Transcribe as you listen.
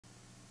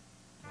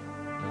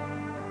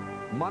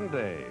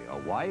Monday, a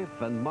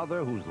wife and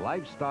mother whose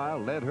lifestyle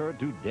led her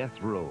to death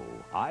row.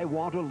 I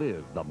Want to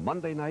Live, the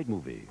Monday night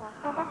movie.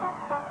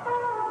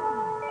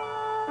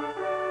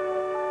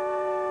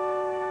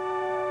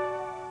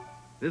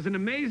 There's an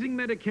amazing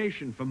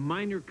medication for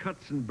minor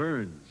cuts and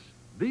burns.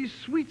 These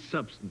sweet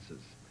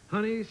substances,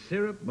 honey,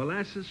 syrup,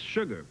 molasses,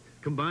 sugar,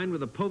 combined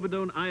with a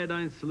povidone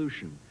iodine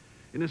solution.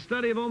 In a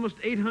study of almost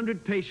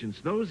 800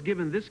 patients, those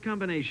given this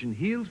combination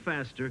healed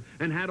faster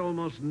and had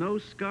almost no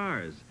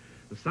scars.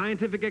 The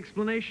scientific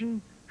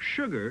explanation?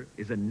 Sugar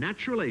is a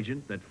natural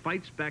agent that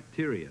fights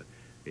bacteria.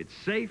 It's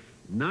safe,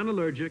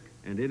 non-allergic,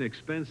 and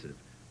inexpensive.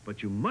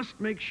 But you must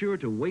make sure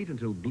to wait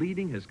until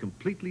bleeding has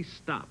completely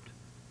stopped.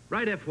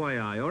 Write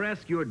FYI or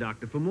ask your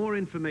doctor for more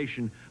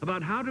information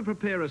about how to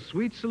prepare a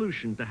sweet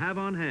solution to have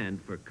on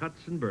hand for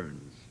cuts and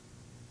burns.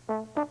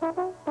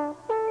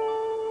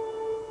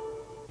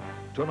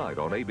 Tonight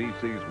on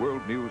ABC's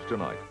World News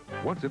Tonight,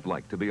 what's it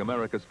like to be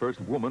America's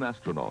first woman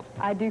astronaut?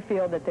 I do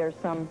feel that there's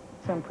some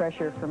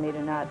pressure for me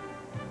to not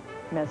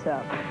mess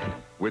up.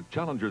 With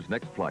Challenger's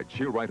next flight,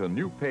 she'll write a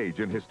new page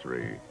in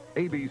history.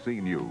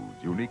 ABC News,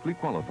 uniquely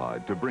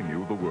qualified to bring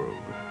you the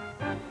world.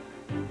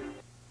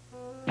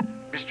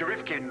 Mr.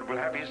 Rifkin will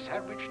have his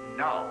sandwich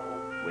now.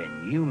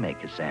 When you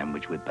make a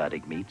sandwich with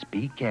buttocks meats,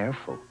 be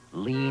careful.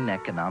 Lean,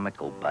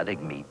 economical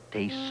buttocks meat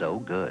tastes so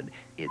good,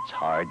 it's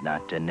hard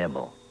not to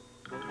nibble.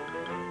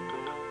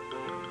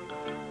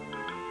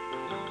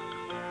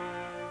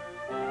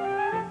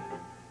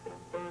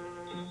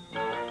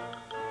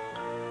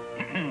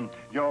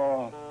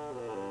 Your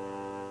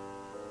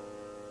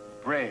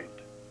bread,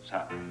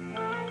 sir.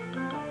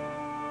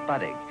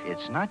 Buttocks,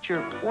 it's not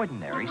your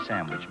ordinary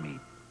sandwich meat.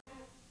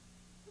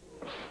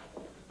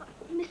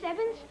 Miss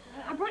Evans,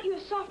 I brought you a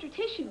softer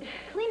tissue.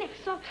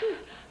 Kleenex soft too.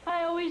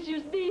 I always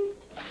use these.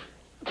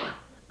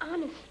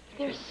 Honest,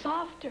 they're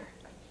softer.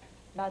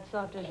 Not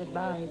soft as it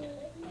binds.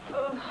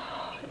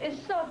 Is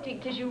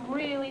Softique tissue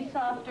really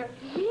softer?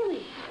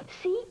 Really?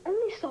 See,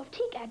 only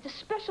Softique adds a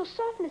special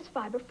softness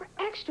fiber for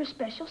extra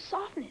special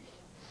softness.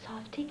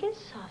 Softique is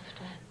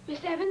softer.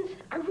 Miss Evans,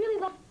 I really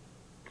love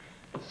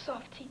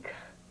Softique.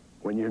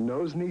 When your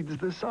nose needs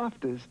the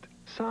softest,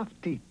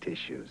 Softique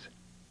tissues.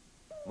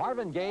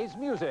 Marvin Gaye's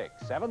music,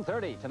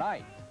 7:30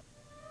 tonight.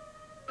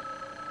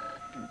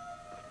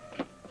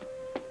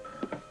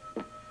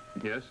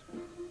 Yes?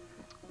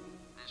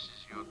 This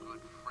is your good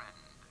friend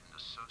and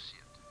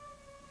associate.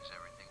 Is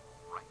everything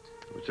all right?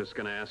 I was just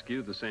going to ask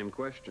you the same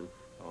question.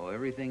 Oh,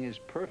 everything is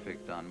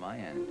perfect on my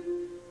end.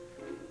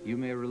 You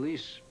may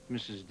release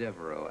Mrs.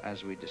 Devereaux,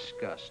 as we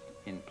discussed,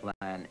 in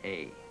Plan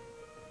A.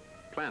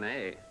 Plan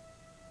A?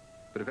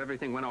 But if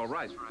everything went all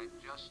right... That's right.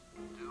 Just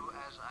do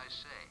as I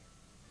say.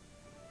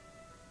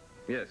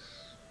 Yes.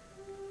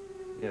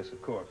 Yes,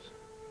 of course.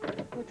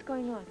 What's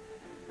going on?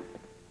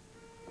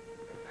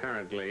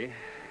 Apparently,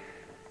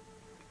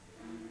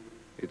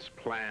 it's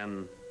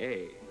Plan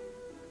A.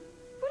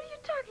 What are you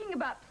talking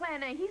about,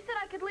 Plan A? He said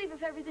I could leave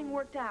if everything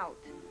worked out.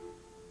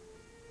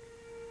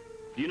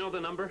 Do you know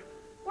the number?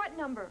 What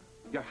number?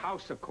 Your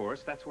house, of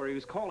course. That's where he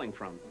was calling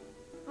from.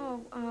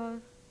 Oh,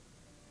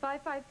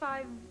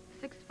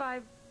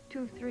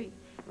 555-6523.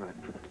 Right.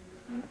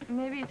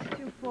 Maybe it's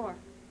 24.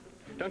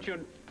 Don't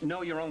you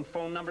know your own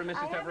phone number, Mrs.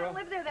 I Devereaux? haven't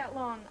lived there that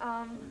long.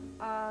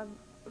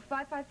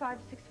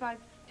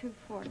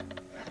 555-6524.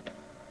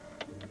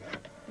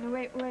 No,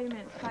 wait a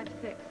minute.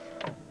 56.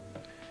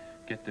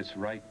 Get this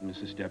right,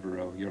 Mrs.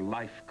 Devereaux. Your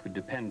life could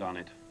depend on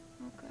it.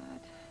 Oh,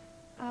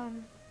 God.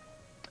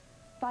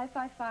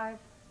 555-5624.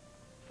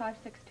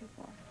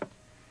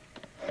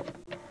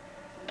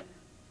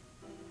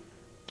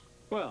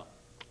 Well,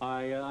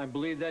 I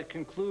believe that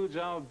concludes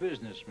our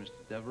business, Mr.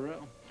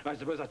 Devereaux. I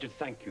suppose I should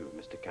thank you,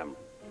 Mr. Cameron,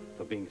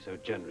 for being so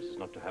generous as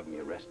not to have me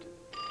arrested.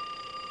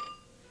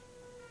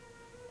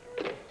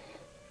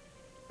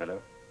 Hello?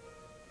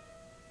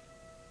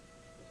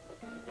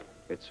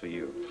 It's for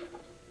you.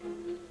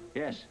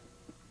 Yes.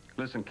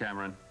 Listen,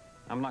 Cameron,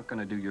 I'm not going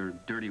to do your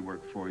dirty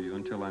work for you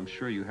until I'm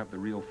sure you have the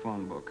real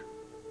phone book.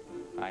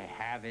 I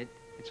have it.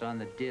 It's on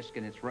the disc,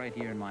 and it's right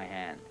here in my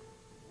hand.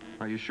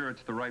 Are you sure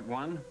it's the right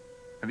one?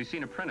 Have you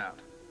seen a printout?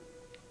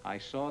 I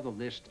saw the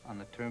list on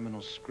the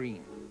terminal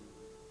screen.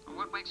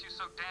 What makes you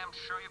so damn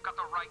sure you've got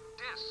the right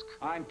disc?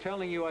 I'm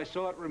telling you, I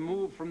saw it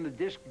removed from the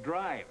disk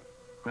drive.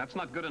 That's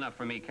not good enough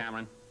for me,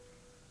 Cameron.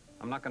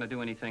 I'm not going to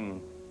do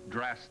anything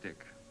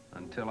drastic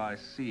until I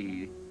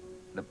see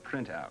the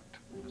printout.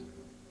 Do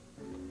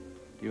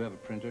you have a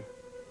printer?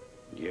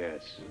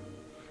 Yes.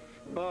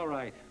 All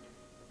right.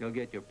 You'll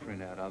get your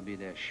printout. I'll be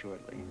there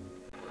shortly.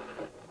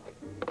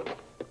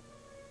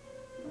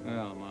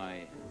 Well,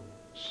 my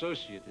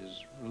associate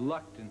is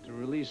reluctant to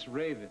release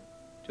Raven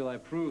till I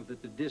prove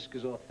that the disc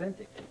is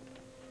authentic.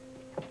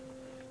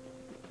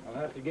 I'll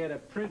have to get a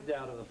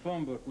printout of the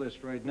phone book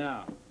list right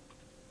now.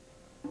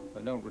 If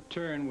I don't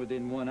return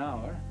within 1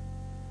 hour,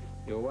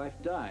 your wife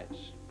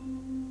dies.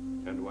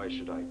 And why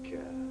should I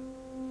care?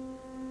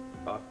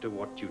 After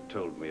what you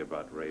told me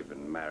about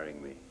Raven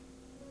marrying me,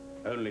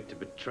 only to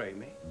betray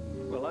me?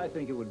 Well, I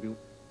think it would be...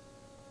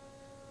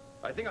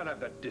 I think I'll have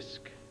that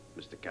disc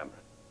Mr. Cameron.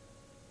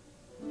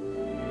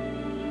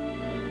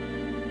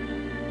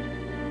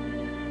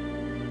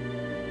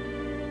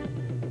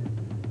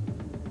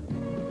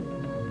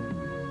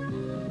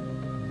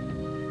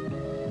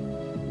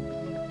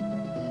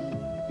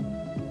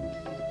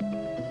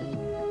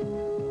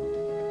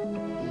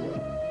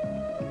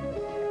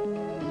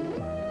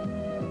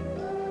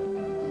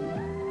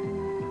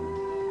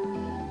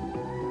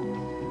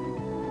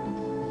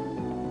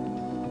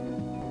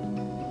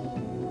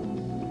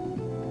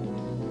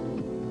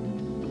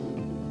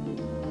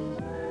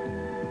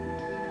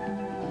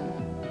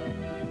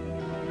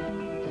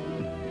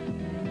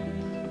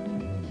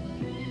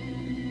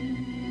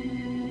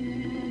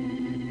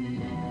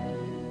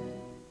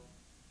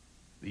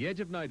 The Edge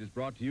of Night is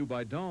brought to you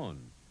by Dawn,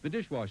 the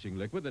dishwashing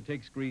liquid that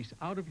takes grease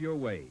out of your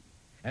way.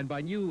 And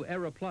by new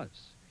Era Plus,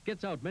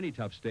 gets out many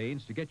tough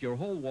stains to get your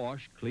whole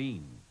wash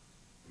clean.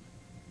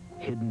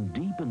 Hidden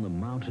deep in the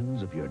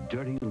mountains of your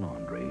dirty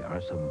laundry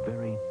are some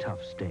very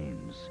tough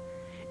stains.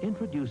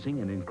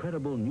 Introducing an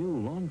incredible new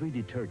laundry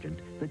detergent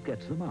that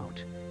gets them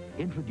out.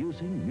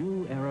 Introducing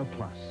new Era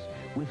Plus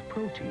with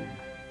protein.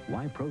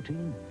 Why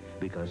protein?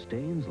 Because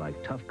stains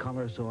like tough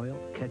color soil,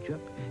 ketchup,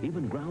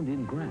 even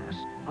ground-in grass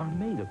are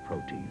made of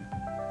protein.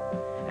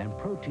 And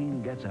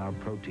protein gets our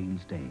protein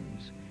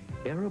stains.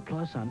 Era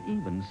Plus on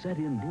even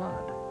set-in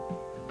blood.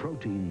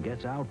 Protein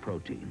gets out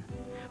protein.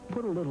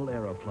 Put a little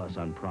Era Plus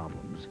on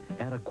problems.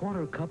 Add a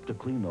quarter cup to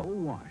clean the whole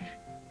wash.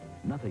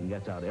 Nothing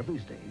gets out every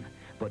stain,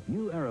 but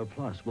new Era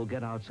Plus will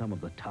get out some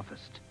of the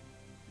toughest.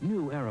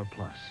 New Era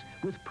Plus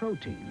with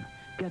protein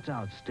gets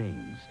out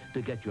stains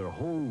to get your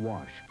whole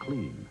wash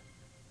clean.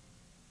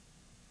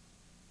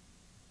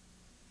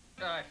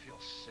 I feel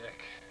sick.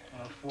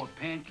 4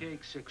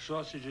 pancakes, 6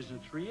 sausages,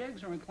 and 3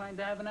 eggs are inclined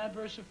to have an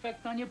adverse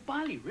effect on your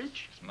body,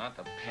 Rich. It's not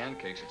the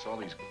pancakes, it's all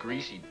these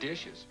greasy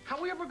dishes. How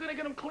are we ever gonna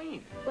get them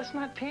clean? Let's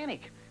not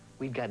panic.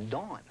 We've got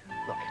Dawn.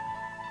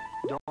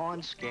 Look,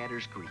 Dawn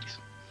scatters grease.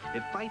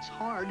 It fights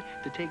hard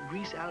to take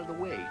grease out of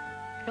the way.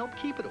 Help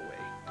keep it away.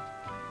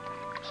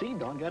 See,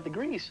 Dawn got the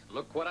grease.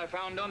 Look what I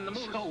found on the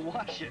moose. So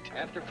wash it.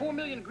 After 4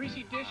 million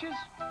greasy dishes,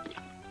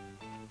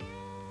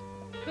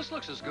 this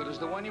looks as good as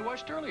the one you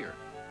washed earlier.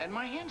 And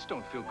my hands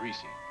don't feel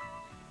greasy.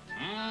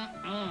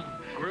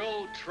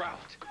 Grilled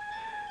trout.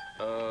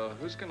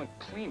 Who's gonna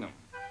clean them?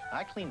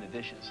 I clean the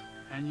dishes.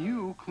 And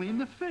you clean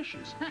the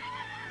fishes.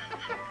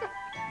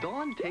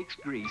 Dawn takes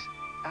grease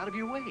out of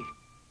your way.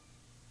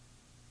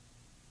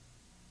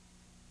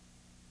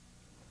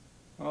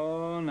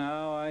 Oh,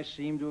 now I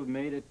seem to have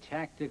made a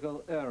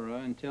tactical error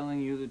in telling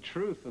you the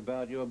truth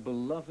about your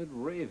beloved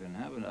Raven,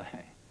 haven't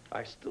I?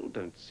 I still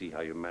don't see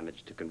how you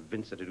managed to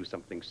convince her to do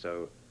something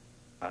so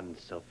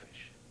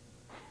unselfish.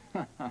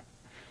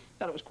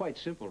 That was quite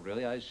simple,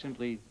 really. I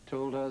simply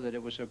told her that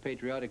it was her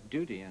patriotic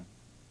duty, and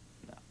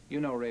no, you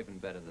know Raven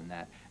better than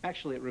that.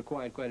 Actually, it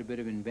required quite a bit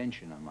of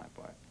invention on my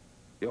part.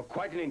 You're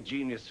quite an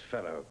ingenious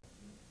fellow,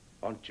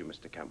 aren't you,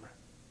 Mr. Cameron?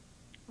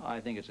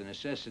 I think it's a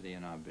necessity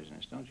in our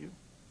business, don't you?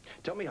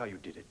 Tell me how you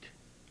did it.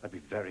 I'd be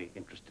very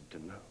interested to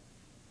know.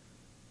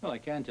 Well, I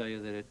can tell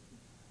you that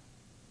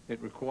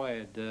it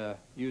required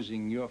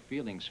using your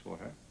feelings for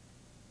her.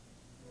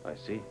 I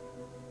see.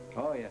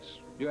 Oh, yes.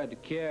 You had to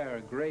care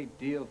a great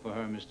deal for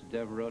her, Mr.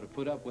 Devereaux, to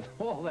put up with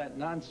all that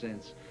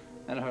nonsense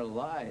and her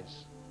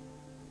lies.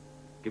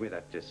 Give me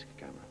that disc,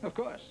 Cameron. Of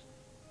course.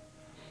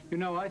 You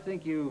know, I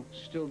think you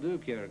still do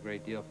care a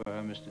great deal for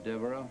her, Mr.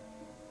 Devereaux.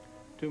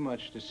 Too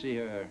much to see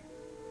her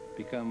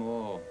become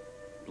all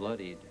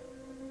bloodied,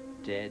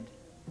 dead.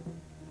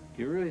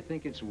 Do you really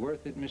think it's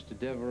worth it, Mr.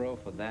 Devereaux,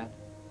 for that?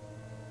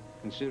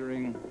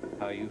 Considering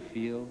how you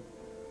feel?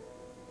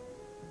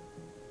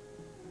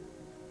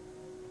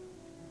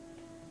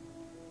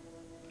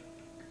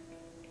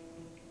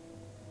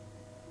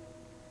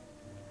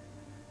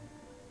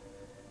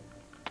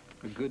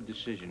 A good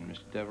decision,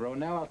 Mr. Devereaux.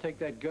 Now I'll take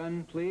that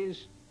gun,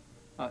 please.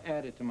 I'll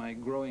add it to my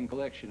growing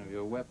collection of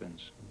your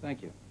weapons.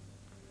 Thank you.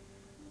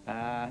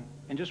 And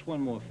just one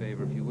more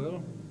favor, if you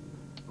will.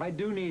 I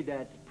do need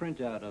that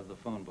printout of the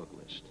phone book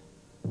list.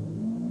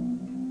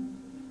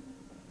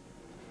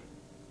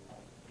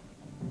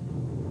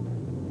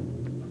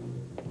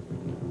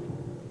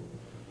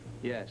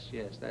 Yes,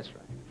 yes, that's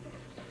right.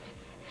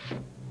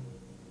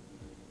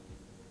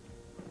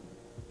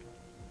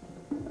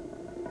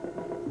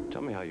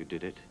 Tell me how you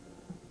did it.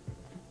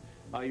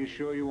 Are you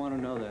sure you want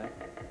to know that?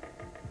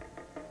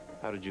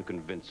 How did you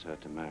convince her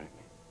to marry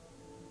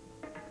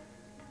me?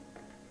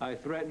 I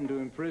threatened to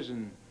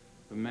imprison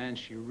the man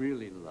she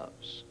really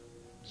loves,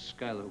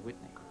 Schuyler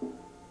Whitney.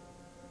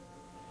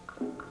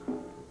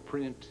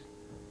 Print,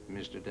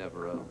 Mr.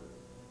 Devereaux.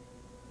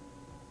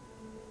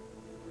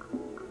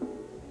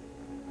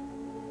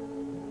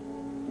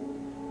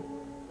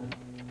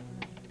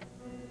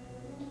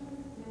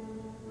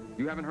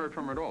 You haven't heard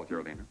from her at all,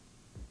 Carolina?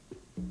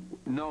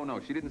 No,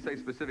 she didn't say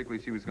specifically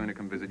she was going to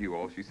come visit you.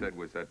 All she said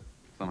was that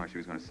somehow she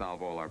was going to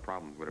solve all our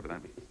problems, whatever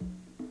that means.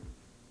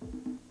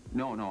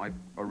 No, I've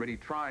already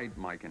tried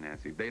Mike and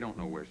Nancy. They don't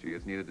know where she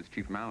is, neither does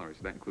Chief Mallory,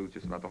 so that includes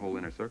just about the whole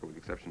inner circle with the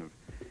exception of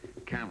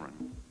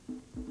Cameron.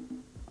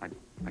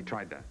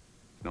 Tried that.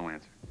 No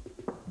answer.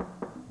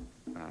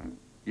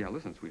 Yeah,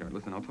 listen, sweetheart,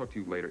 listen, I'll talk to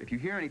you later. If you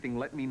hear anything,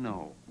 let me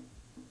know.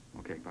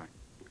 Okay, bye.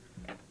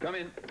 Come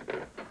in.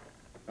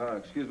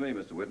 Excuse me,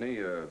 Mr. Whitney.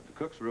 The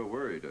cook's real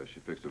worried. She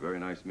fixed a very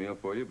nice meal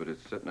for you, but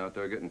it's sitting out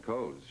there getting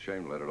cold. It's a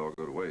shame to let it all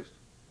go to waste.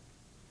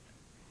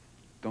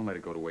 Don't let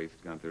it go to waste,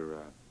 Gunther.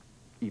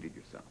 Eat it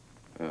yourself.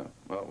 Yeah,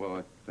 well,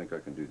 I think I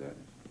can do that.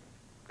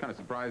 Kind of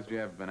surprised you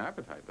have an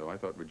appetite, though. I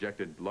thought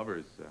rejected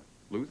lovers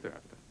lose their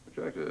appetite.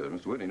 Rejected?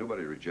 Mr. Whitney,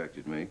 nobody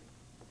rejected me.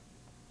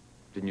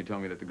 Didn't you tell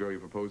me that the girl you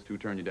proposed to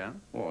turned you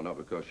down? Well, not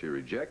because she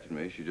rejected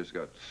me. She just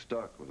got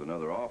stuck with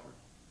another offer.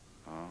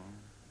 Oh.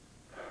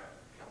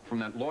 From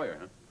that lawyer,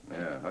 huh?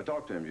 Yeah, I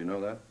talked to him. Do you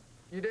know that?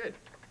 You did?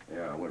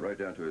 Yeah, I went right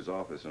down to his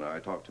office, and I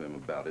talked to him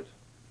about it.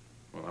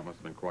 Well, that must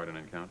have been quite an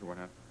encounter. What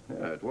happened?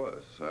 Yeah, it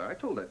was. I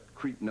told that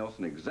creep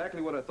Nelson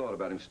exactly what I thought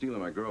about him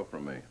stealing my girl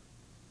from me.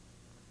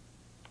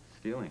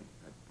 Stealing?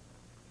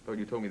 I thought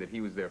you told me that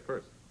he was there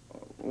first.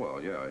 Well,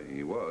 yeah,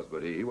 he was,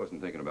 but he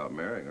wasn't thinking about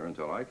marrying her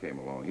until I came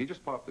along. He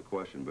just popped the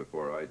question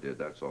before I did,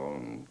 that's all.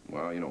 And,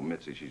 well, you know,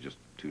 Mitzi, she's just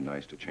too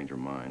nice to change her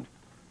mind.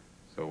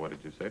 So what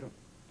did you say to him?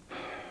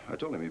 I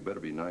told him he better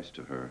be nice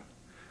to her,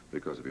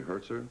 because if he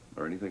hurts her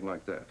or anything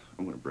like that,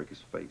 I'm going to break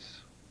his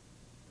face.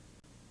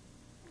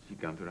 Gee,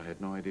 Gunther, I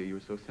had no idea you were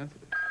so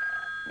sensitive.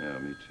 Yeah,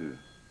 me too.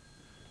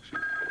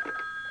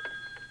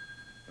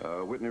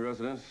 Whitney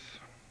residence.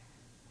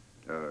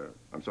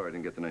 I'm sorry, I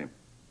didn't get the name.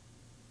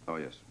 Oh,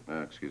 yes.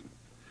 Excuse me.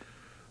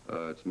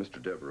 It's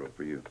Mr. Devereaux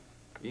for you.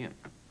 Ian.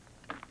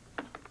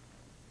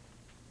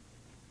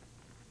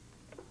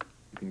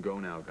 You can go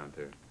now,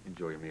 Gunther.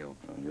 Enjoy your meal.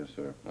 Yes,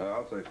 sir.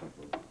 I'll say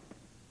something.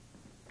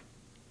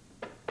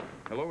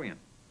 Hello, Ian.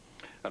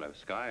 Hello,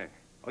 Sky.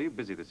 Are you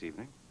busy this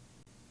evening?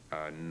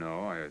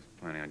 No. I was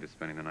planning on just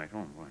spending the night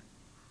home. Why?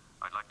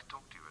 I'd like to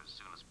talk to you as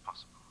soon as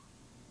possible.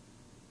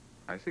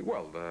 I see.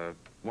 Well,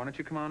 why don't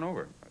you come on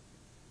over?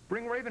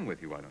 Bring Raven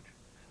with you, why don't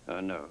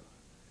you? No.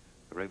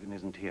 Raven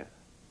isn't here.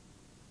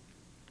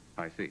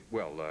 I see.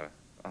 Well,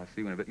 I'll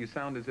see you in a bit. You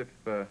sound as if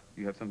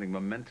you have something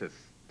momentous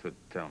to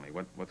tell me.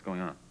 What's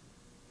going on?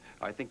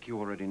 I think you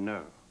already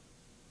know.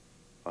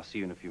 I'll see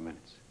you in a few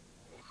minutes.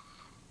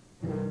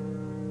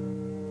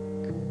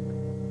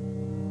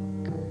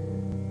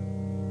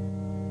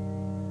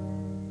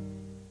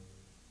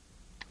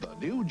 The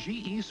new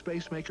GE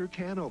Spacemaker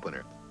can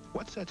opener.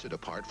 What sets it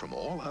apart from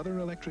all other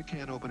electric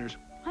can openers?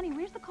 Honey,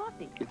 where's the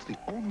coffee? It's the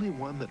only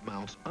one that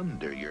mounts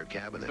under your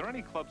cabinet. Is there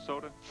any club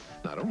soda?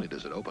 Not only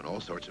does it open all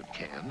sorts of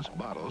cans,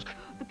 bottles,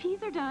 The peas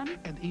are done.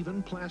 and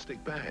even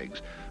plastic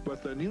bags,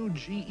 but the new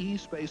GE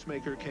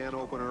Spacemaker can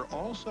opener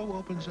also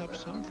opens up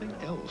something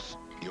else,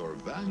 your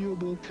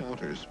valuable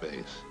counter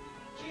space.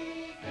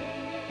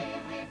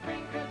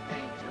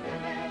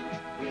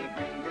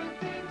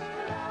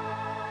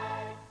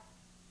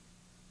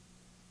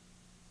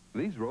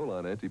 These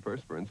roll-on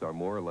antiperspirants are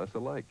more or less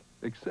alike,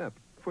 except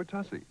for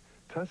Tussie.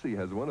 Tussie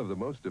has one of the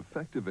most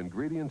effective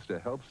ingredients to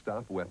help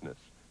stop wetness,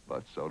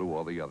 but so do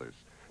all the others.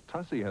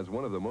 Tussie has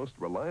one of the most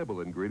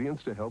reliable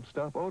ingredients to help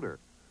stop odor,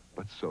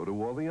 but so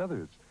do all the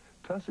others.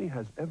 Tussie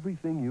has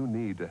everything you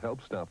need to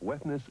help stop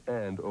wetness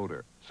and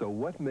odor. So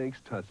what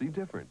makes Tussie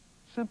different?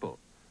 Simple.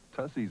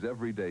 Tussie's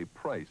everyday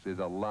price is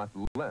a lot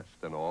less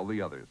than all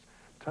the others.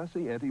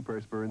 Tussie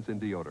antiperspirants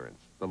and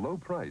deodorants. The low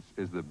price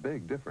is the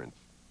big difference.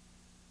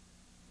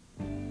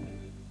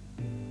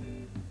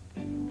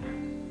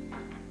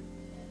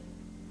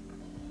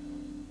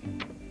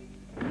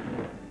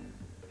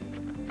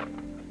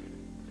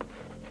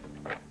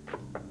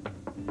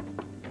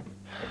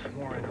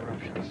 More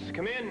interruptions.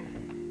 Come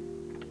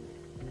in.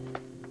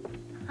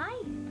 Hi.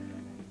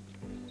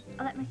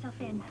 I'll let myself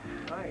in.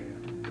 Hi.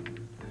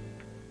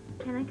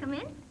 Can I come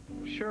in?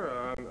 Sure,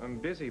 I'm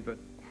busy, but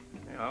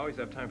I always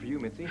have time for you,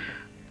 Mitzi.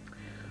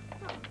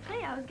 Well,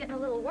 hey, I was getting a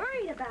little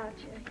worried about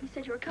you. You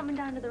said you were coming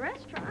down to the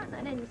restaurant,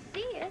 and I didn't see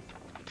it.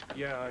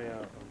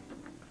 Yeah.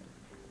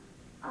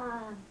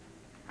 I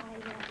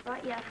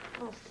brought you a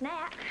little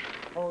snack.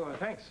 Oh,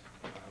 thanks.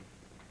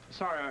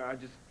 Sorry, I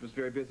just was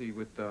very busy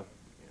with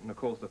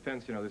Nicole's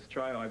defense, you know, this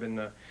trial. I've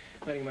been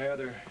letting my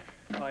other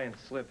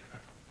clients slip.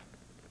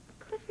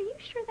 Cliff, are you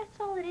sure that's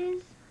all it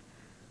is?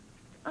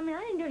 I mean,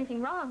 I didn't do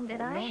anything wrong, did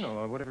I?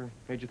 No, whatever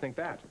made you think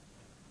that?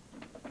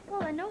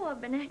 Well, I know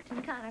I've been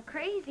acting kind of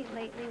crazy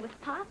lately with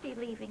Poppy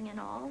leaving and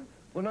all.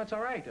 Well, that's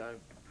all right.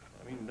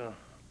 I mean,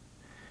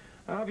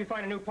 I'll help you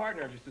find a new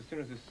partner just as soon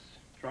as this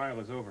trial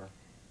is over.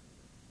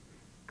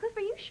 Cliff,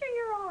 are you sure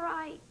you're all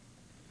right?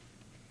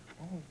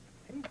 Oh,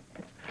 hey.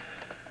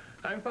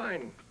 I'm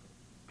fine.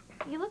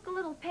 You look a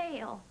little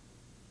pale.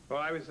 Well,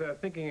 I was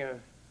thinking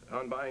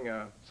on buying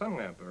a sun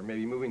lamp or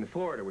maybe moving to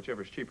Florida,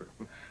 whichever's cheaper.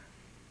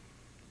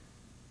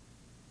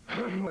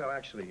 Well,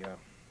 actually,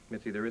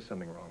 Mitzi, there is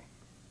something wrong.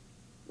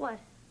 What?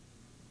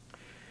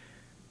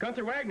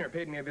 Gunther Wagner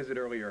paid me a visit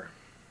earlier.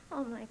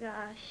 Oh, my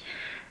gosh.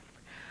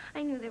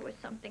 I knew there was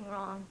something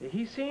wrong.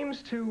 He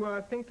seems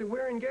to think that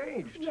we're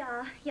engaged.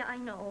 Yeah, I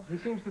know. He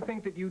seems to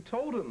think that you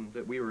told him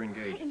that we were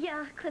engaged.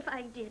 Yeah, Cliff,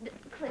 I did.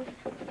 Cliff,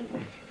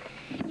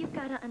 you've got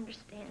gotta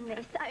understand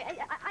this.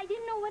 I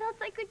didn't know what else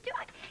I could do.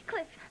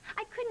 Cliff,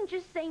 I couldn't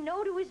just say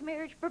no to his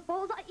marriage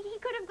proposal. He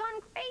could have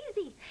gone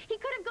crazy. He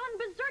could have gone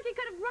berserk. He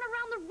could have run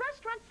around the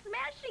restaurant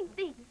smashing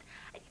things.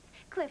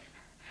 Cliff,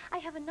 I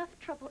have enough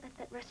trouble at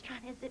that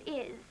restaurant as it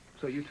is.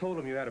 So you told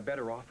him you had a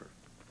better offer?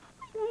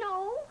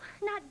 No,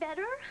 not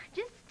better.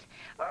 Just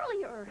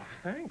earlier.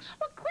 Thanks.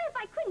 Well, Cliff,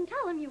 I couldn't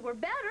tell him you were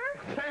better.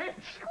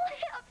 Thanks.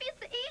 Cliff, his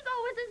ego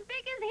is as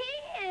big as he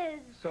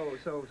is.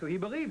 So he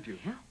believed you,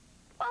 huh?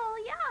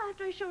 Well, yeah,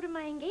 after I showed him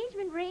my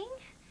engagement ring.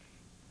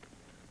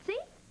 See?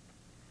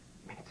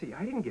 Mitzi,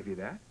 I didn't give you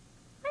that.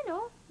 I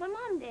know. My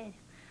mom did.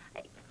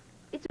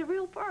 It's a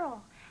real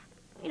pearl.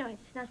 You know,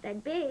 it's not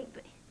that big,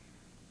 but...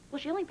 Well,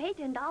 she only paid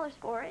 $10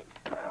 for it.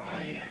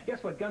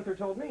 Guess what Gunther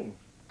told me?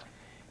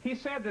 He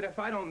said that if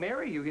I don't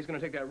marry you, he's going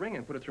to take that ring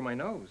and put it through my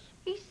nose.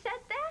 He said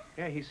that?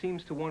 Yeah, he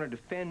seems to want to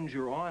defend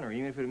your honor,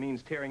 even if it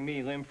means tearing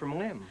me limb from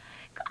limb.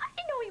 I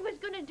didn't know he was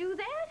going to do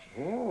that.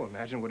 Oh,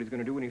 imagine what he's going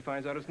to do when he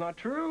finds out it's not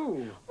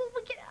true. Well,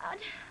 get out.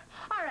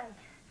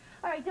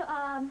 All right,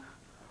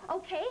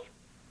 okay.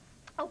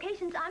 Okay,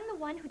 since I'm the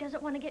one who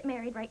doesn't want to get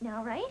married right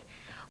now, right?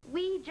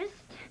 We just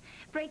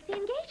break the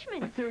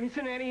engagement. But there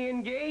isn't any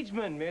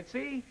engagement,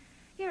 Mitzi.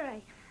 You're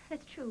right.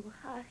 That's true.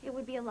 It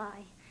would be a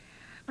lie.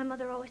 My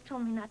mother always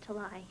told me not to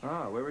lie.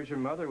 Ah, where was your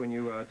mother when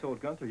you told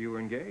Gunther you were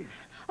engaged?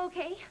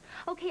 Okay,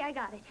 I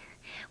got it.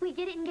 We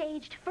get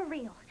engaged for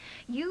real.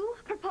 You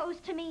propose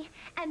to me,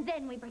 and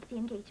then we break the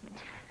engagement.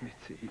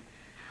 Mitzi,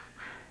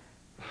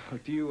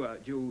 do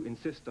you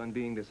insist on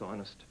being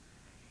dishonest?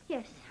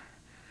 Yes.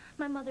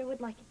 My mother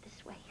would like it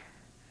this way.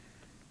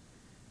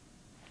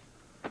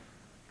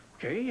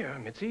 Okay,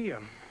 Mitzi,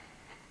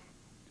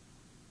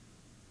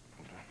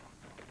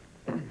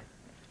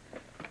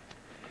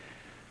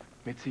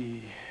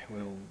 Mitzi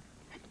will...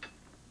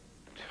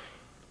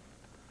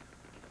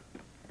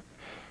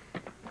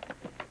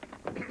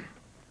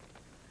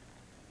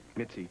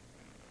 Mitzi,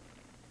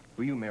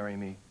 will you marry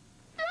me?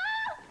 Oh,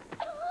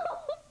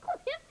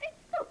 Cliff, it's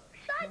so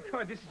sudden. Oh,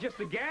 God, this is just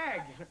a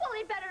gag. Well,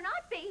 it better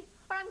not be,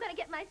 or I'm going to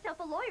get myself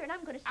a lawyer, and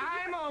I'm going to sue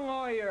you. I'm a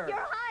lawyer.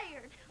 You're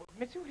hired.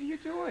 Mitzi, what are you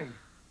doing?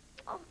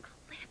 Oh,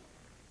 Cliff,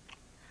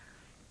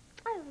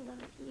 I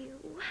love you.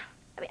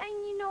 I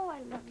mean, you know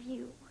I love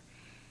you.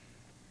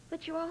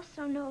 But you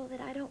also know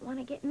that I don't want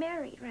to get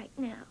married right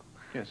now.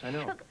 Yes, I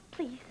know. Look,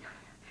 please,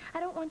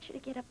 I don't want you to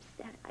get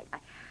upset.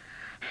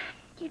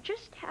 You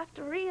just have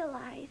to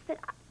realize that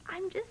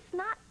I'm just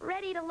not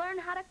ready to learn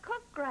how to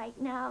cook right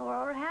now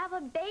or have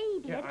a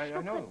baby. Yeah,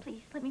 I know.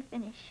 Please, let me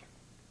finish.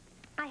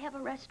 I have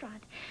a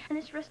restaurant, and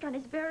this restaurant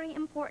is very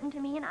important to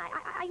me, and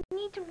I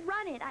need to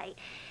run it.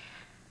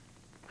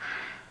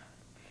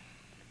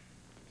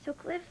 So,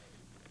 Cliff,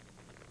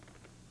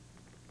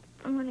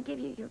 I'm going to give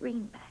you your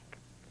ring back.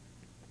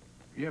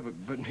 Yeah,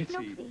 but Mitzi... No,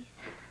 please.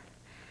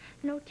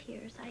 No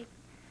tears. I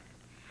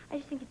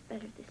just think it's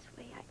better this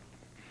way.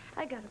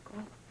 I gotta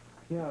go.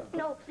 Yeah.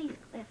 No, please,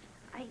 Cliff.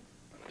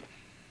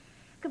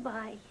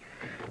 Goodbye.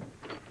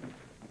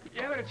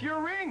 Yeah, but it's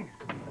your ring.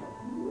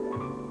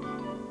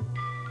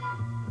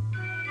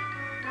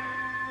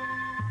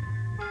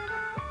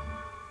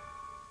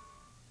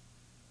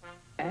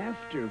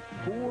 After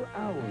 4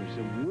 hours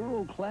of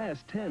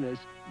world-class tennis,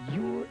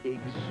 you're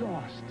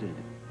exhausted.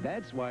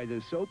 That's why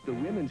the soap the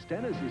Women's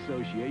Tennis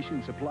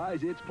Association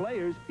supplies its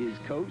players is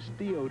Coast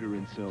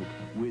Deodorant Soap.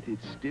 With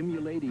its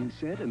stimulating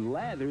scent and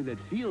lather that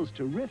feels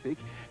terrific,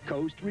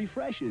 Coast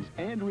refreshes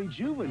and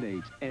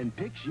rejuvenates and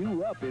picks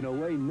you up in a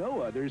way no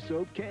other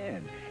soap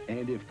can.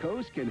 And if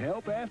Coast can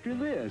help after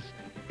this,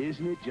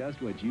 isn't it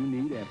just what you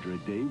need after a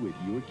day with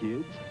your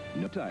kids?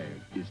 No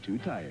tired is too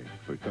tired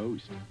for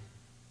Coast.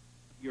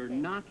 You're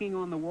knocking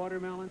on the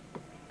watermelon?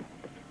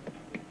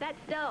 That's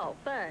so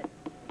fun.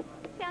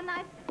 See how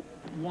nice?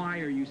 Why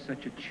are you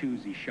such a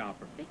choosy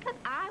shopper? Because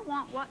I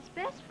want what's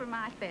best for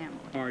my family.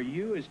 Are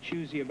you as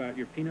choosy about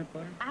your peanut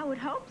butter? I would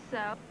hope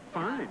so.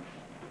 Fine.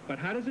 But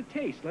how does it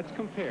taste? Let's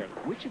compare.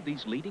 Which of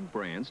these leading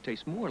brands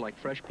tastes more like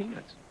fresh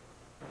peanuts?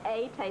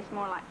 A tastes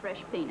more like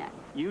fresh peanut.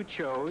 You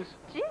chose?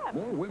 Jif.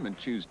 More women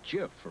choose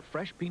Jif for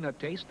fresh peanut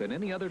taste than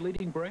any other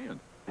leading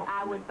brand.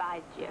 I would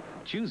buy Jif.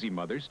 Choosy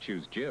mothers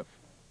choose Jif.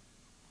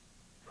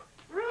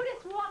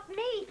 Brutus walked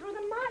me through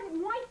the mud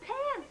in white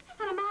pants,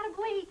 and I'm out of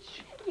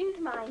bleach. Use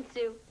mine,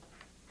 Sue.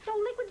 No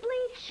liquid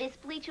bleach. This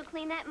bleach will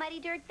clean that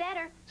muddy dirt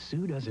better.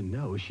 Sue doesn't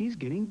know she's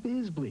getting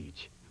Biz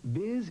Bleach.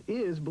 Biz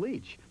is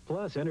bleach,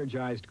 plus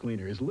energized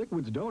cleaners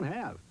liquids don't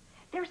have.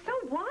 They're so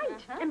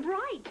white and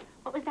bright.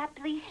 What was that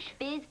bleach?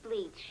 Biz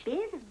bleach.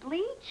 Biz is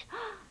bleach?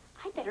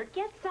 I better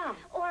get some.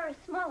 Or a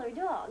smaller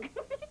dog.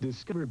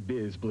 Discover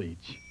Biz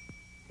Bleach.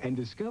 And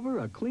discover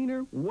a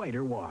cleaner,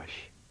 whiter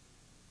wash.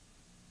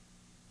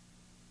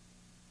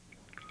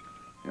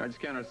 I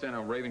just can't understand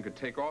how Raven could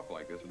take off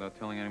like this without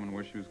telling anyone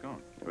where she was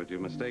going. But you're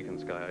mistaken,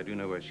 Sky. I do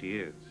know where she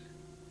is.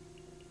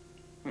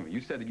 Wait a minute, you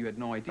said that you had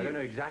no idea. I don't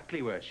know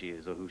exactly where she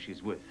is or who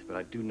she's with, but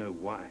I do know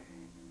why.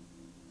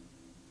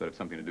 That have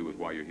something to do with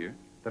why you're here?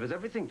 That has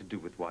everything to do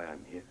with why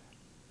I'm here.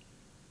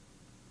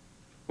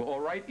 Well, all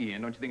right,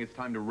 Ian. Don't you think it's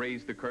time to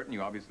raise the curtain?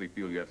 You obviously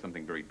feel you have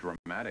something very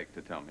dramatic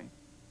to tell me.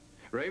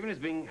 Raven is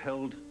being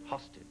held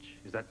hostage.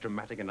 Is that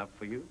dramatic enough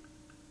for you?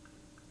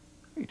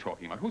 What are you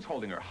talking about? Who's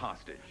holding her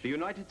hostage? The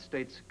United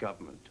States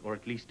government, or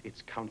at least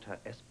its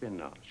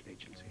counter-espionage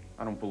agency.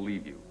 I don't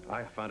believe you.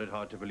 I found it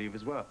hard to believe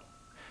as well.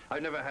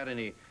 I've never had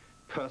any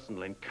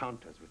personal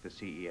encounters with the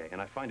CEA,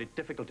 and I find it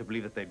difficult to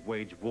believe that they'd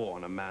wage war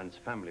on a man's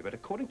family. But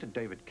according to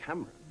David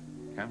Cameron...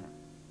 Cameron?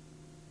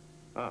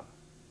 Ah.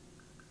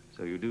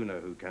 So you do know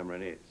who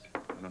Cameron is?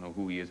 I don't know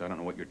who he is. I don't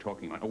know what you're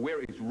talking about. Oh,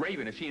 where is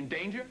Raven? Is she in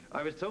danger?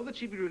 I was told that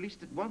she'd be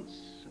released at once.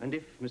 And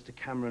if Mr.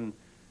 Cameron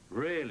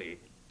really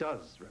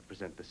does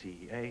represent the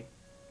CEA,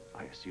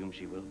 I assume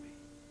she will be.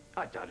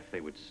 I doubt if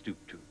they would stoop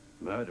to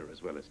murder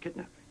as well as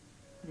kidnapping.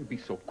 You'd be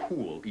so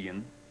cool,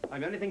 Ian.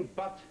 I'm anything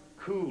but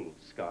cool,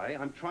 Sky.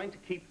 I'm trying to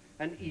keep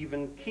an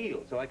even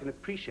keel so I can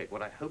appreciate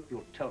what I hope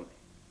you'll tell me.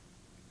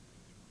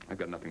 I've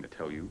got nothing to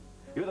tell you.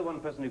 You're the one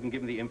person who can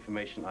give me the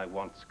information I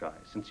want, Sky,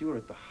 since you are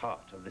at the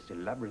heart of this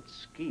elaborate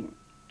scheme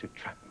to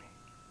trap me.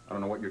 I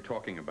don't know what you're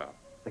talking about.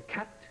 The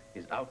cat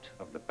is out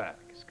of the bag,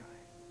 Sky.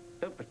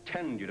 Don't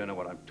pretend you don't know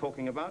what I'm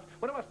talking about.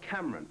 What about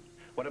Cameron?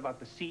 What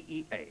about the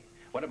CEA?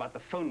 What about the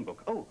phone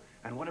book? Oh,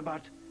 and what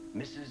about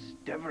Mrs.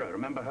 Devereux?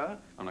 Remember her?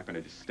 I'm not going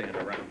to just stand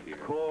around here.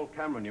 Call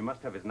Cameron. You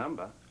must have his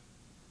number. I'm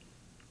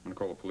going to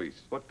call the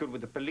police. What good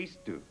would the police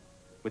do?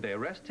 Would they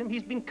arrest him?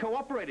 He's been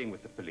cooperating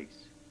with the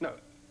police. No.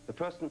 The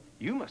person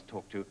you must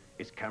talk to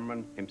is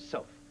Cameron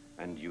himself,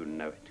 and you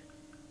know it.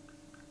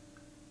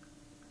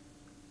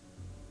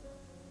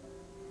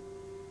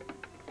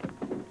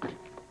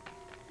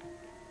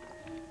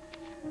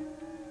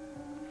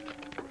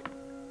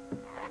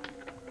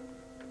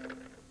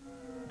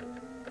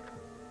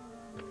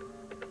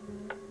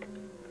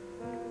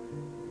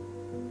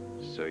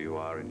 So you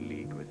are in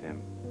league with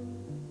him?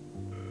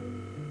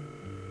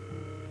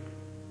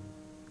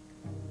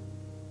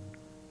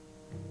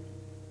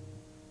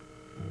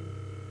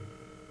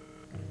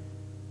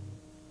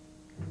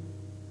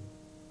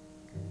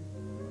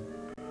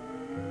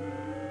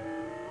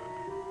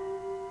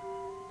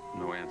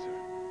 No answer.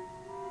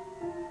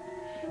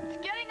 It's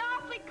getting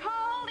awfully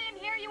cold in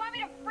here. You want me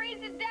to freeze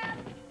to death?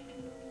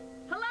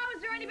 Hello,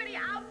 is there anybody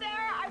out there?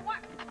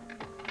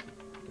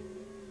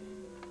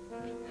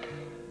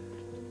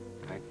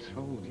 I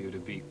told you to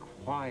be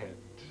quiet.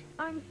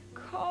 I'm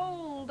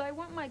cold. I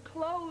want my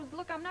clothes.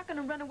 Look, I'm not going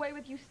to run away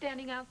with you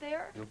standing out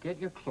there. You'll get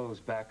your clothes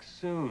back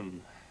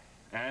soon.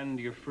 And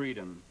your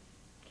freedom.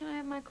 Can I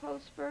have my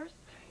clothes first?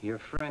 Your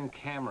friend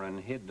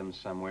Cameron hid them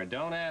somewhere.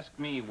 Don't ask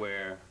me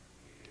where.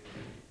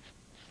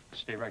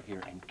 Stay right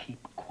here and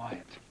keep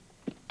quiet.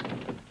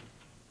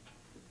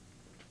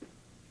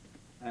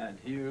 And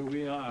here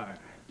we are.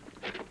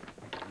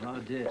 On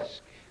a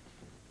disc.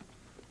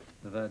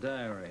 The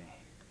diary.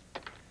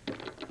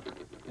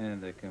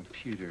 And the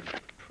computer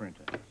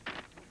printer.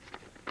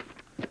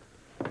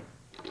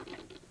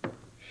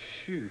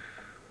 Phew.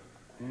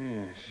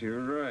 Yes,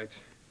 you're right.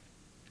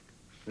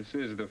 This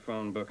is the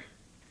phone book.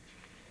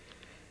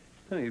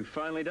 Oh, you've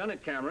finally done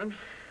it, Cameron.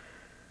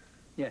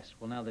 Yes,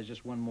 well, now there's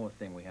just one more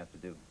thing we have to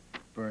do.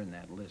 Burn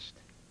that list.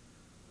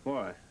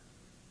 Why?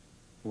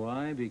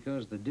 Why?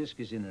 Because the disk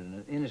is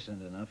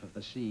innocent enough. If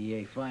the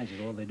CEA finds it,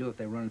 all they do if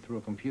they run it through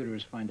a computer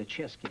is find a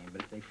chess game.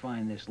 But if they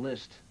find this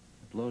list,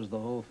 it blows the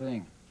whole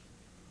thing.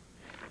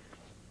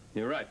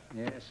 You're right.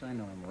 Yes, I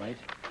know I'm right.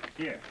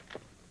 Here.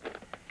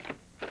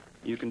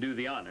 You can do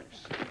the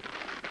honors.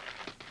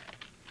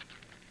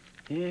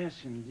 Yes,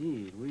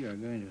 indeed. We are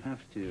going to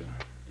have to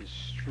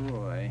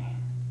destroy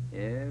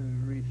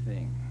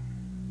everything,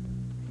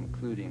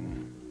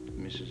 including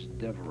Mrs.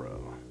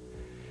 Devereux.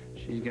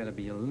 She's got to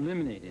be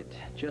eliminated.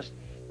 Just...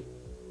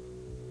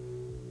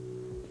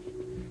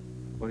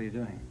 What are you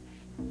doing?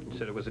 You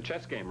said it was a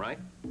chess game, right?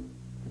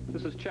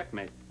 This is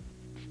checkmate.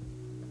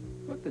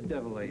 What the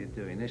devil are you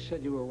doing? They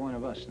said you were one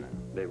of us now.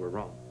 They were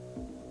wrong.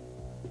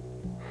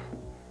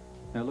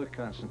 Now look,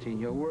 Constantine,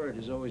 your word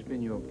has always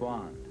been your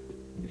bond.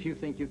 If you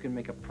think you can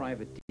make a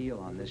private deal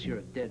on this, you're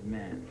a dead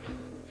man.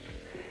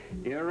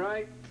 You're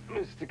right,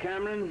 Mr.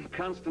 Cameron.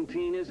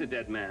 Constantine is a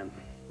dead man.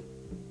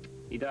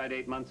 He died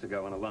 8 months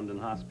ago in a London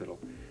hospital,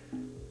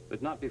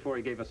 but not before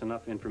he gave us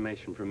enough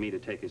information for me to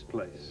take his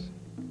place.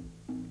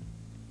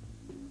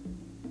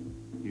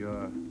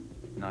 You're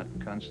not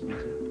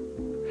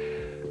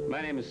Constantine?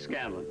 My name is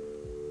Scanlon.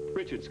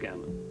 Richard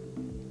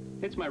Scanlon.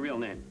 It's my real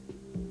name.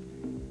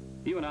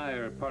 You and I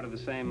are part of the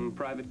same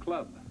private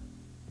club,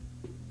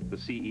 the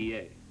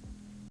CEA.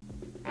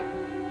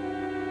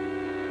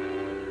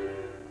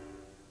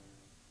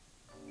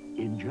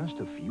 In just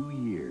a few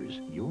years,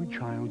 your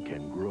child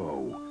can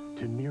grow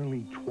to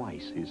nearly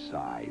twice his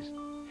size.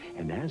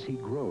 And as he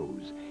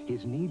grows,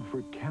 his need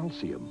for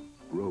calcium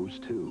grows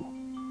too.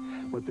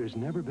 But there's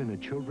never been a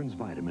children's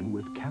vitamin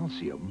with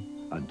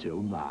calcium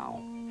until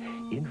now.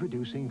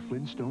 Introducing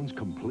Flintstones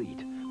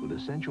Complete, with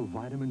essential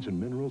vitamins and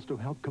minerals to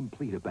help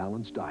complete a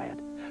balanced diet,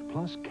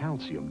 plus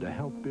calcium to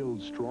help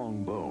build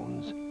strong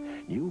bones.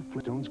 New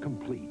Flintstones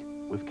Complete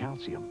with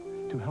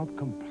calcium to help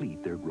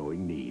complete their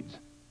growing needs.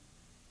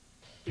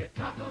 Get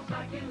tacos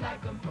like you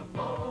like them from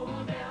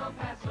Old El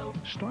Paso.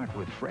 Start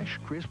with fresh,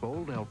 crisp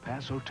Old El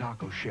Paso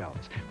taco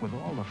shells with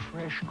all the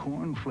fresh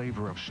corn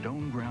flavor of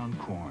stone ground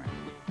corn.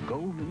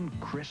 Golden,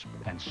 crisp,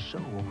 and so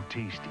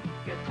tasty.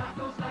 Get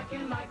tacos like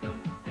you like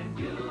them, and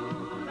you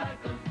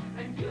like them,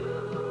 and you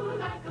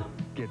like them.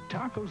 Get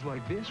tacos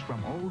like this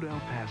from Old El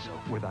Paso,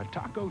 where the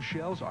taco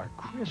shells are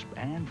crisp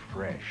and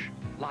fresh.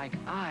 Like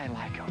I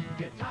like them.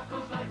 Get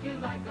tacos like you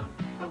like them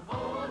from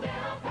Old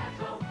El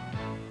Paso.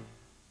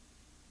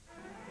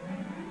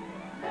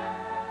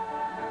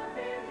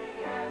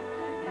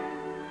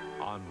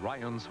 On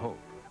Ryan's Hope,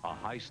 a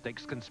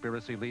high-stakes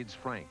conspiracy leads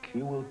Frank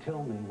You will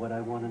tell me what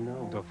I want to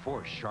know. to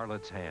force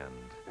Charlotte's hand.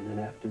 And then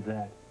after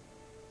that,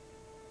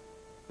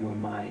 you're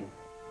mine.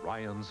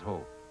 Ryan's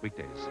Hope,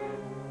 weekdays.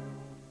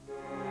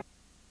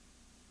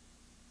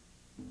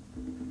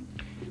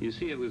 You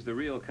see, it was the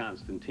real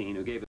Constantine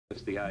who gave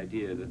us the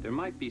idea that there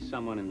might be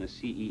someone in the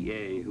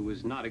CEA who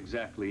was not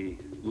exactly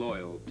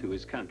loyal to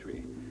his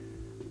country,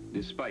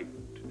 despite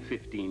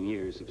 15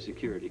 years of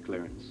security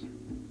clearance.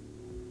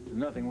 There's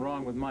nothing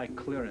wrong with my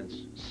clearance,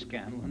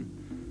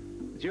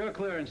 Scanlon. It's your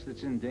clearance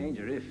that's in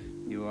danger, if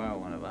you are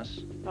one of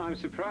us. I'm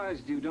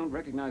surprised you don't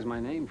recognize my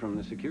name from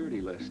the security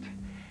list.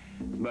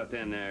 But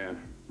then there are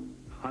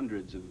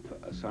hundreds of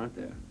us, aren't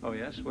there? Oh,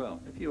 yes?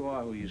 Well, if you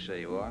are who you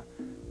say you are,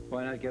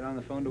 why not get on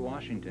the phone to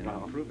Washington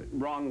and prove it?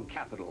 Wrong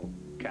capital,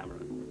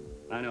 Cameron.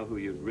 I know who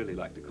you'd really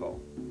like to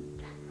call.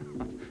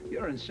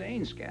 You're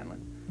insane,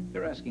 Scanlon.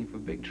 You're asking for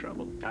big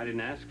trouble. I didn't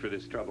ask for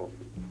this trouble.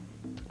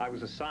 I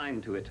was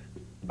assigned to it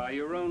by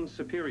your own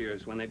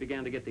superiors when they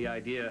began to get the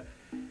idea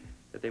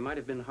that they might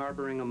have been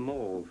harboring a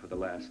mole for the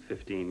last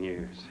 15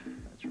 years.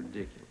 That's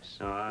ridiculous.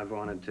 Oh, I've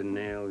wanted to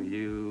nail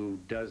you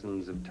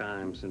dozens of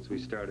times since we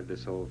started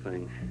this whole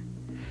thing.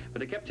 But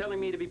they kept telling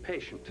me to be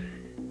patient.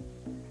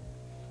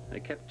 They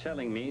kept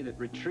telling me that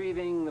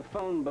retrieving the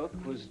phone book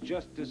was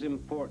just as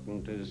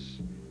important as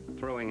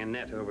throwing a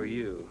net over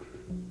you.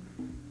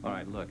 All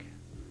right, look.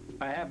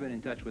 I have been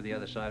in touch with the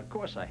other side. Of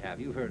course I have.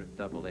 You've heard of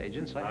double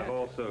agents. I've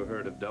also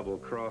heard of double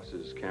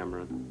crosses,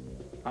 Cameron.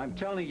 I'm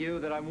telling you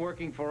that I'm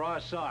working for our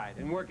side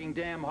and working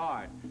damn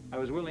hard. I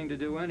was willing to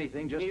do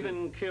anything just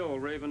Even kill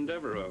Raven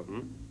Devereaux,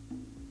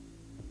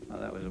 Well,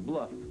 that was a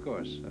bluff, of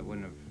course. I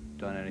wouldn't have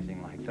done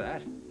anything like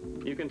that.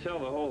 You can tell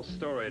the whole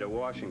story to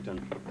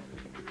Washington.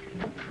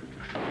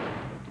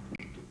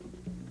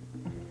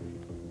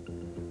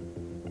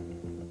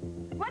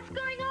 What's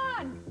going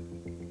on?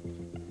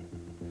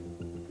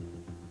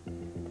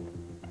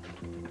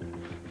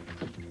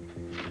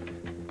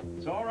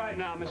 It's all right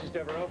now, Mrs.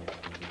 Devereaux.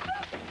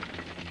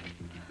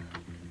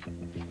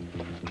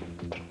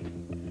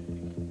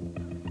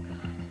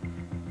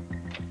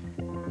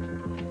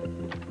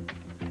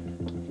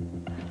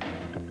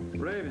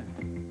 Raven.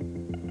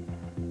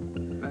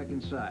 Back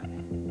inside.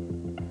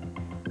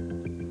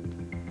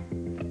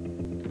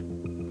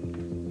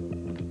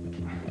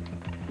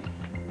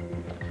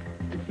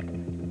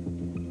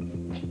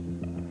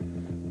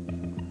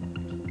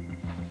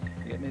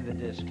 Get me the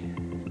disc.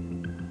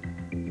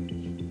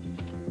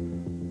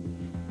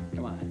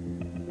 Come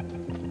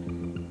on.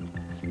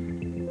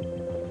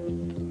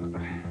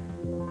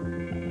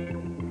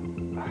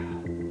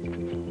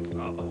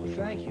 Oh,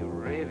 thank you,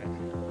 Raven.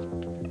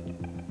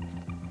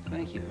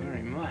 Thank you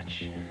very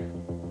much.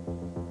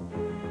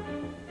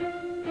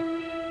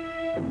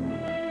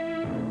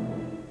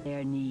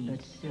 Hair needs.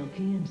 But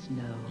Silky and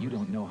Snow. You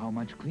don't know how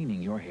much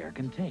cleaning your hair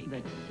can take.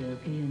 But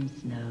Silky and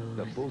Snow.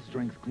 The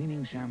full-strength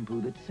cleaning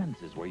shampoo that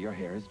senses where your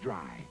hair is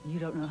dry. You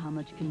don't know how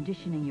much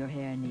conditioning your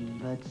hair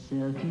needs. But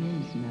Silky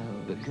and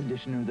Snow. The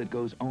conditioner that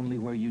goes only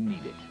where you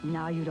need it.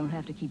 Now you don't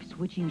have to keep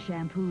switching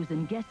shampoos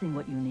and guessing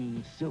what you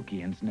need.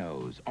 Silky and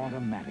Snows,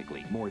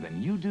 automatically. More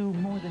than you do,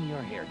 more than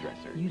your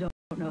hairdresser. You don't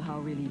know how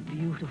really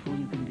beautiful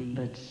you can be.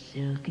 But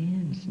Silky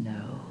and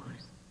Snows.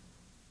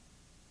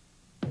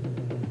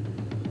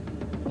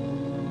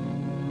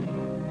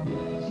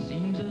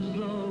 Seems as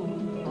though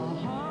a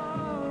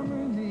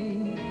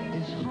harmony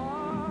is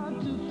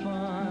hard to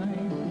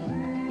find.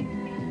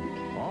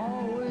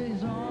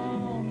 Always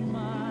on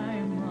my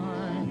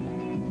mind.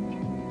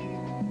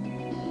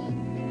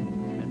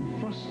 And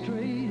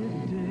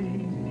frustrated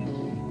days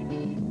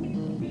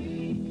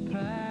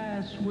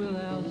pass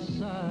without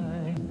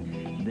sight.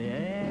 The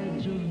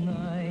edge of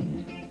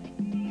night.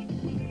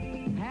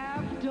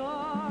 Half dark.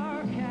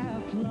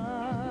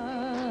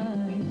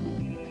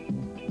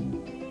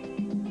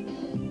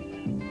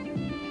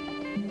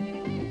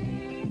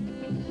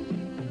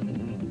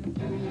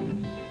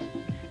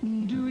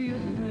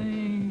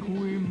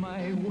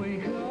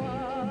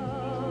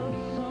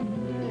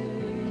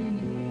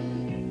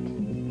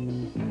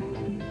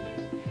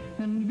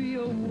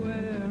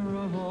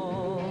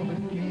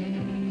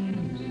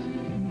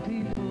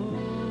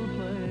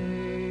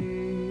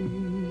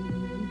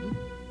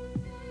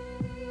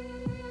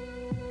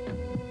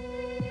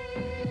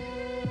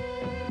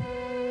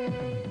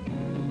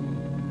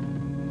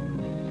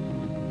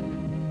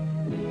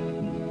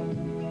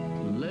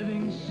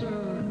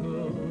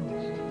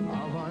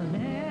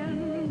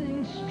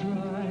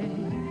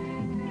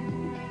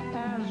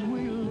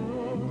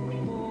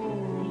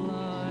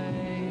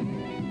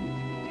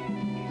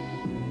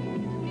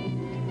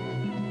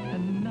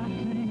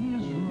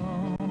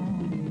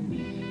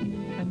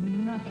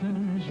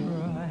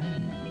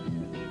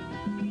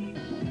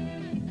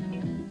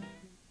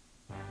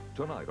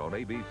 Tonight on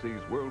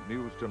ABC's World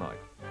News Tonight.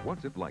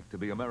 What's it like to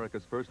be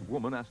America's first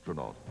woman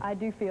astronaut? I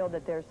do feel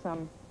that there's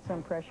some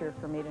pressure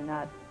for me to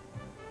not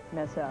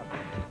mess up.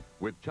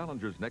 With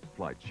Challenger's next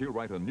flight, she'll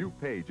write a new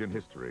page in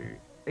history.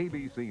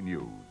 ABC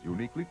News,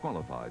 uniquely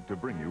qualified to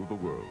bring you the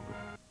world.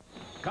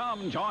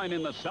 Come join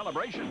in the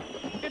celebration.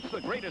 It's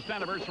the greatest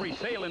anniversary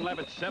sale in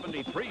Levitt's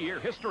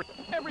 73-year history.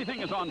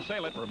 Everything is on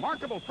sale at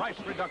remarkable price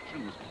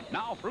reductions,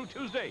 now through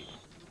Tuesday.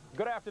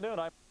 Good afternoon.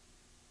 I'm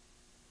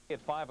at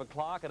 5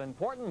 o'clock. An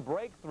important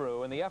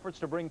breakthrough in the efforts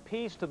to bring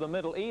peace to the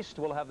Middle East.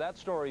 We'll have that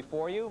story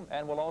for you,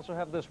 and we'll also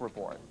have this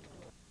report.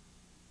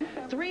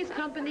 Three's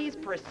Company's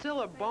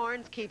Priscilla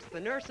Barnes keeps the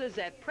nurses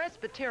at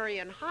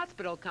Presbyterian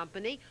Hospital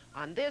Company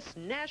on this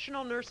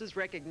National Nurses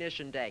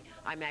Recognition Day.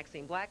 I'm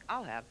Maxine Black.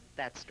 I'll have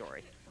that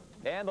story.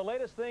 And the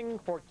latest thing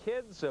for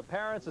kids,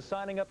 parents are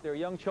signing up their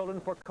young children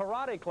for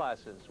karate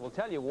classes. We'll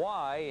tell you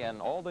why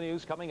and all the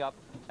news coming up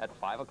at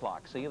 5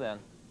 o'clock. See you then.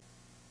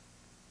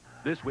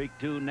 This week,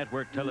 2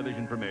 network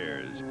television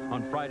premieres.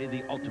 On Friday,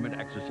 The Ultimate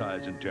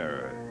Exercise in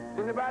Terror.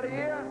 Anybody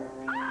here?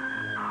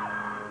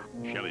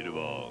 Shelley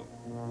Duvall.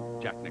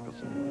 Jack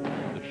Nicholson.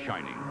 The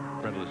Shining.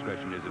 Parental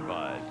discretion is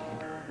advised.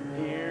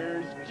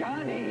 Here's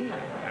Johnny.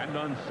 And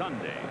on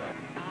Sunday,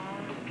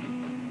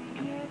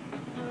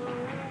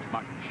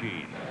 Martin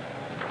Sheen.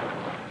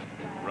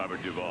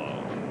 Robert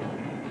Duvall.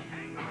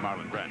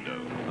 Marlon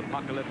Brando.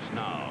 Apocalypse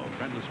Now.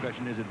 Parental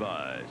discretion is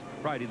advised.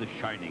 Friday, The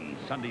Shining.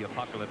 Sunday,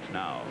 Apocalypse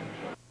Now.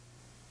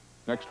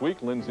 Next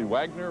week, Lindsay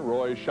Wagner,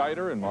 Roy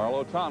Scheider, and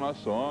Marlo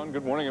Thomas on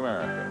Good Morning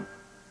America.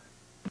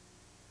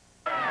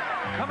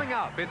 Coming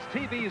up, it's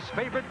TV's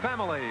favorite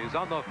families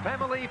on the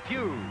Family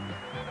Feud.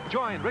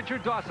 Join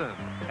Richard Dawson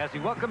as he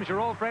welcomes your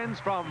old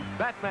friends from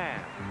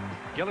Batman,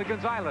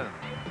 Gilligan's Island,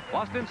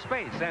 Lost in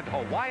Space, and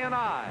Hawaiian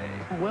Eye.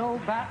 Will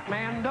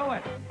Batman do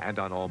it? And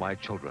on All My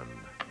Children.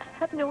 I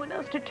have no one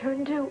else to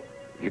turn to.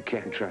 You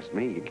can't trust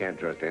me. You can't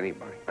trust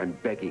anybody. I'm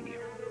begging you.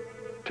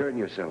 Turn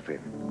yourself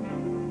in.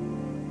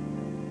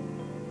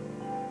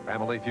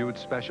 Family Feud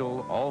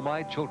special, All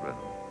My Children.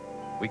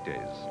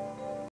 Weekdays,